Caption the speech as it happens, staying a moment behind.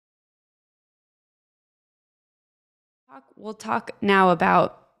We'll talk now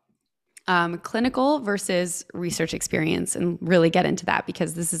about clinical versus research experience and really get into that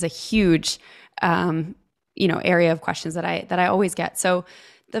because this is a huge, area of questions that I always get. So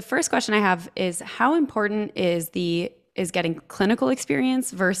the first question I have is how important is getting clinical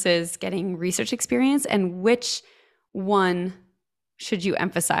experience versus getting research experience, and which one should you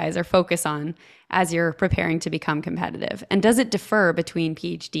emphasize or focus on as you're preparing to become competitive? And does it differ between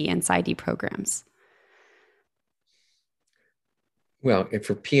PhD and PsyD programs? Well, if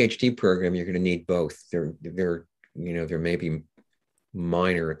for PhD program, you're going to need both. There may be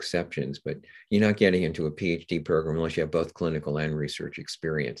minor exceptions, but you're not getting into a PhD program unless you have both clinical and research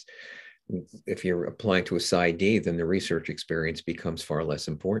experience. If you're applying to a PsyD, then the research experience becomes far less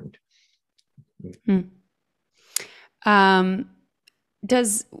important. Hmm. Um,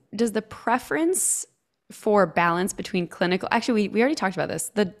 does the preference for balance between clinical, actually we already talked about this,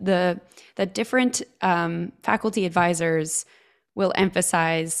 the different faculty advisors will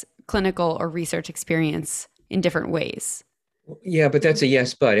emphasize clinical or research experience in different ways. Yeah, but that's a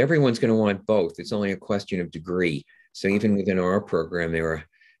yes, but everyone's going to want both. It's only a question of degree. So even within our program, there are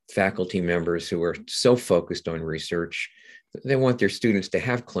faculty members who are so focused on research, they want their students to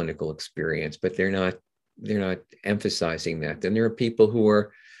have clinical experience, but they're not emphasizing that. Then there are people who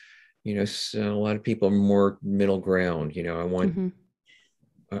are, so a lot of people are more middle ground. Mm-hmm.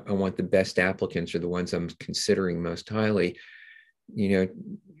 I want the best applicants, or the ones I'm considering most highly, you know,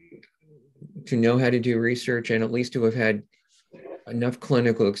 to know how to do research and at least to have had enough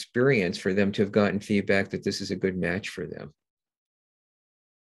clinical experience for them to have gotten feedback that this is a good match for them.